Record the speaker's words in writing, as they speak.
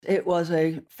It was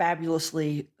a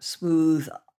fabulously smooth,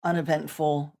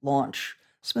 uneventful launch.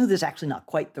 Smooth is actually not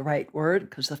quite the right word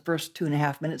because the first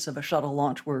 2.5 minutes of a shuttle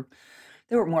launch were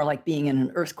more like being in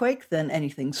an earthquake than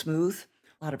anything smooth.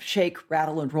 A lot of shake,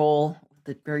 rattle, and roll,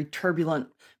 the very turbulent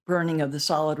burning of the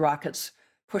solid rockets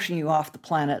pushing you off the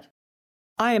planet.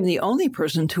 I am the only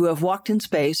person to have walked in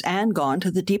space and gone to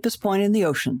the deepest point in the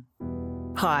ocean.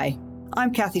 Hi,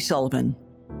 I'm Kathy Sullivan,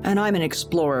 and I'm an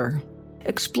explorer.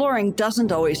 Exploring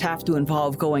doesn't always have to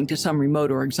involve going to some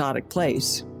remote or exotic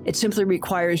place. It simply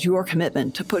requires your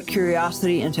commitment to put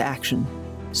curiosity into action.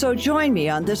 So join me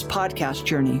on this podcast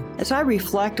journey as I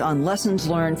reflect on lessons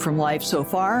learned from life so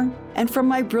far and from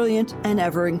my brilliant and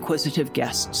ever-inquisitive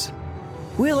guests.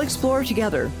 We'll explore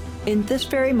together in this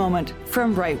very moment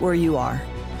from right where you are.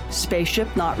 Spaceship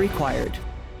not required.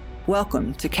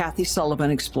 Welcome to Kathy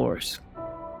Sullivan Explores.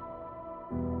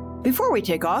 Before we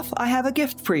take off, I have a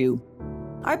gift for you.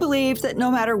 I believe that no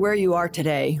matter where you are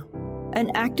today, an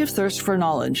active thirst for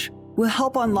knowledge will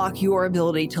help unlock your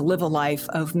ability to live a life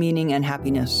of meaning and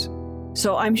happiness.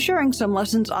 So I'm sharing some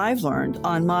lessons I've learned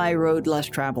on my road less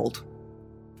traveled.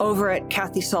 Over at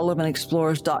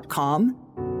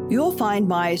KathySullivanExplores.com, you'll find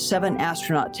my 7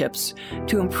 astronaut tips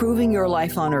to improving your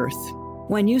life on Earth.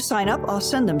 When you sign up, I'll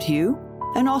send them to you,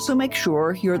 and also make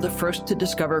sure you're the first to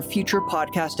discover future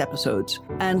podcast episodes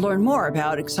and learn more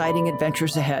about exciting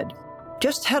adventures ahead.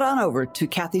 Just head on over to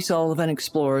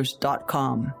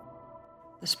KathySullivanExplores.com.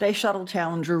 The Space Shuttle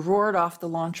Challenger roared off the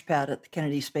launch pad at the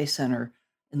Kennedy Space Center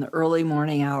in the early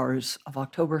morning hours of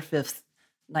October 5th,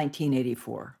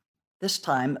 1984. This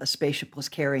time, a spaceship was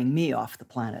carrying me off the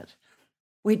planet.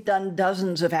 We'd done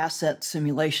dozens of ascent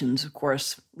simulations, of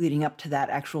course, leading up to that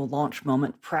actual launch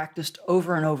moment, practiced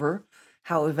over and over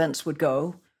how events would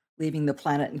go, leaving the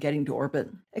planet and getting to orbit.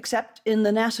 Except in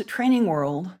the NASA training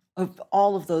world, of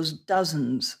all of those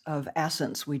dozens of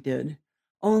ascents we did,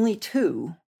 only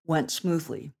 2 went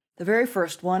smoothly. The very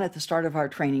first one at the start of our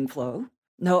training flow,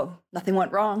 nothing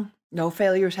went wrong. No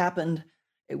failures happened.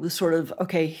 It was sort of,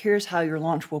 okay, here's how your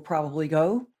launch will probably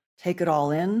go. Take it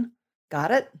all in.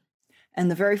 Got it?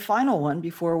 And the very final one,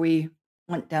 before we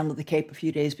went down to the Cape a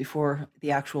few days before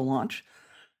the actual launch,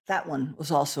 that one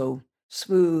was also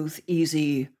smooth,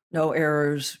 easy, no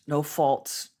errors, no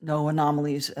faults, no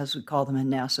anomalies, as we call them in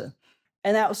NASA.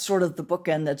 And that was sort of the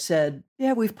bookend that said,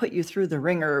 yeah, we've put you through the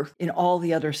ringer in all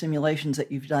the other simulations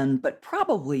that you've done, but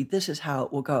probably this is how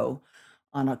it will go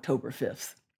on October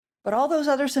 5th. But all those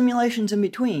other simulations in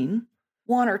between,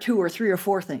 1 or 2 or 3 or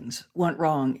 4 things went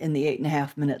wrong in the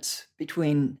 8.5 minutes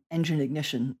between engine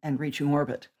ignition and reaching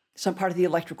orbit. Some part of the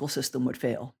electrical system would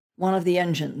fail. One of the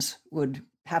engines would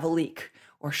have a leak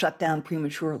or shut down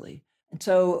prematurely. And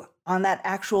so on that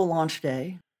actual launch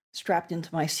day, strapped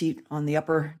into my seat on the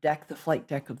upper deck, the flight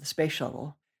deck of the space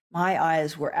shuttle, my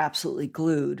eyes were absolutely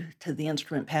glued to the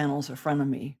instrument panels in front of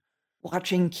me,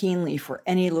 watching keenly for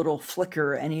any little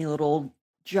flicker, any little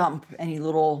jump, any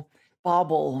little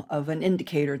bobble of an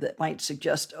indicator that might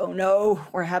suggest, oh no,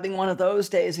 we're having one of those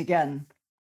days again.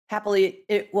 Happily,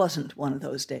 it wasn't one of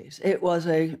those days. It was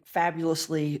a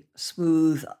fabulously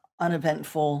smooth,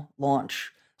 uneventful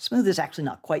launch. Smooth is actually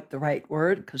not quite the right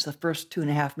word because the first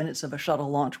 2.5 minutes of a shuttle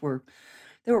launch were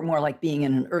more like being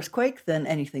in an earthquake than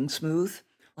anything smooth.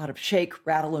 A lot of shake,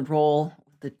 rattle, and roll,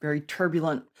 the very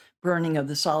turbulent burning of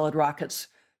the solid rockets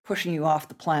pushing you off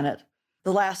the planet.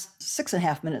 The last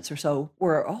 6.5 minutes or so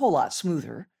were a whole lot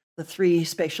smoother. The 3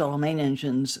 space shuttle main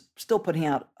engines still putting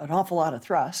out an awful lot of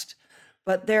thrust,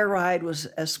 but their ride was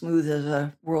as smooth as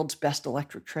a world's best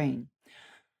electric train.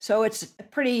 So it's a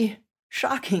pretty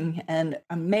shocking and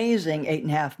amazing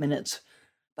 8.5 minutes,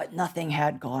 but nothing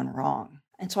had gone wrong.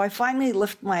 And so I finally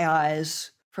lift my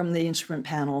eyes from the instrument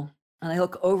panel and I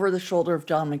look over the shoulder of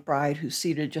John McBride, who's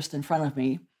seated just in front of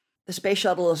me. The space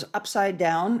shuttle is upside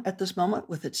down at this moment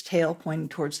with its tail pointing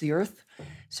towards the Earth.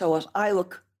 So as I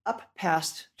look up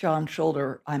past John's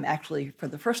shoulder, I'm actually, for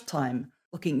the first time,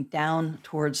 looking down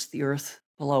towards the Earth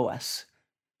below us.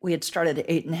 We had started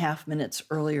 8.5 minutes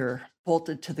earlier,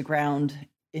 bolted to the ground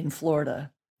in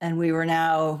Florida, and we were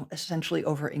now essentially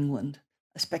over England.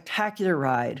 A spectacular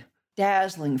ride,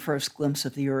 dazzling first glimpse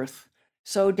of the Earth.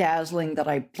 So dazzling that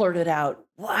I blurted out,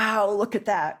 wow, look at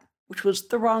that, which was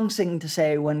the wrong thing to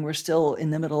say when we're still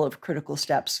in the middle of critical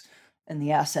steps in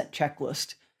the ascent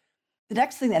checklist. The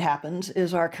next thing that happens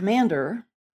is our commander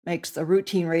makes the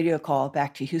routine radio call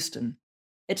back to Houston.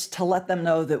 It's to let them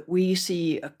know that we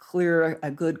see a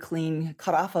good, clean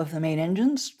cutoff of the main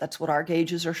engines. That's what our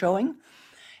gauges are showing.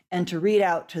 And to read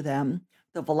out to them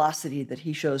the velocity that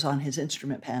he shows on his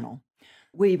instrument panel.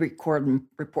 We record and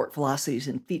report velocities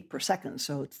in feet per second,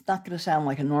 so it's not going to sound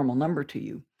like a normal number to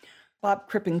you. Bob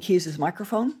Crippen keys his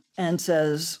microphone and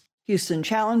says, Houston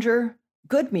Challenger,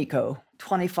 good MECO,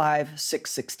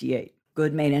 25,668.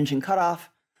 Good main engine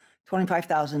cutoff,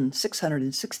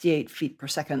 25,668 feet per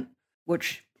second,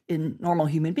 which in normal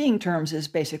human being terms is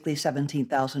basically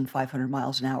 17,500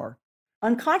 miles an hour.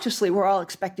 Unconsciously, we're all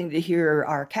expecting to hear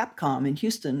our Capcom in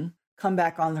Houston come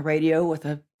back on the radio with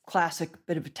a classic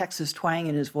bit of a Texas twang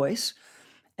in his voice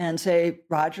and say,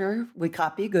 Roger, we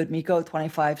copy, good MECO,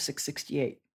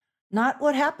 25,668. Not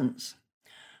what happens.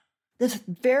 This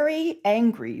very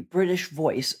angry British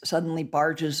voice suddenly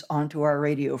barges onto our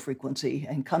radio frequency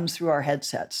and comes through our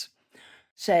headsets,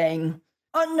 saying,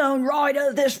 unknown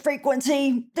rider, this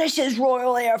frequency, this is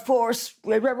Royal Air Force,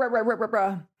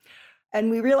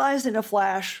 and we realized in a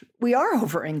flash, we are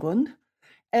over England,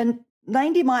 and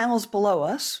 90 miles below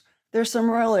us, there's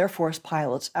some Royal Air Force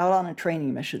pilots out on a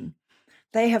training mission.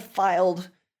 They have filed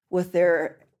with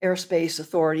their airspace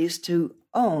authorities to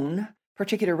own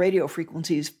particular radio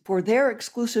frequencies for their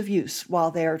exclusive use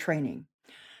while they are training.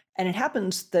 And it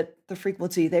happens that the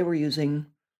frequency they were using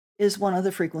is one of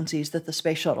the frequencies that the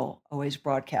space shuttle always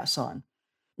broadcasts on.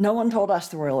 No one told us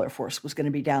the Royal Air Force was going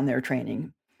to be down there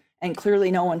training. And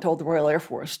clearly no one told the Royal Air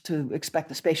Force to expect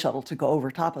the space shuttle to go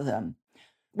over top of them.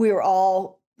 We were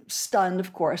all stunned,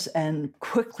 of course, and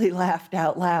quickly laughed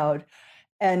out loud.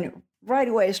 And right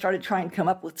away started trying to come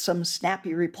up with some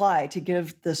snappy reply to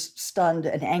give this stunned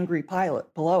and angry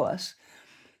pilot below us.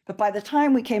 But by the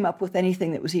time we came up with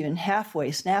anything that was even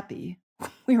halfway snappy,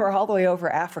 we were all the way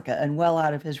over Africa and well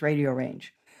out of his radio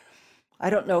range. I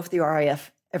don't know if the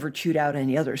RAF ever chewed out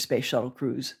any other space shuttle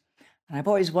crews, and I've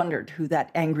always wondered who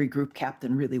that angry group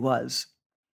captain really was.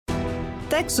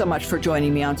 Thanks so much for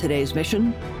joining me on today's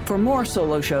mission. For more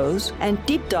solo shows and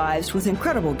deep dives with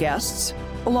incredible guests,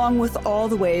 along with all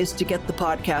the ways to get the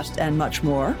podcast and much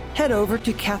more, head over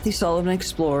to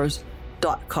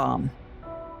KathySullivanExplores.com.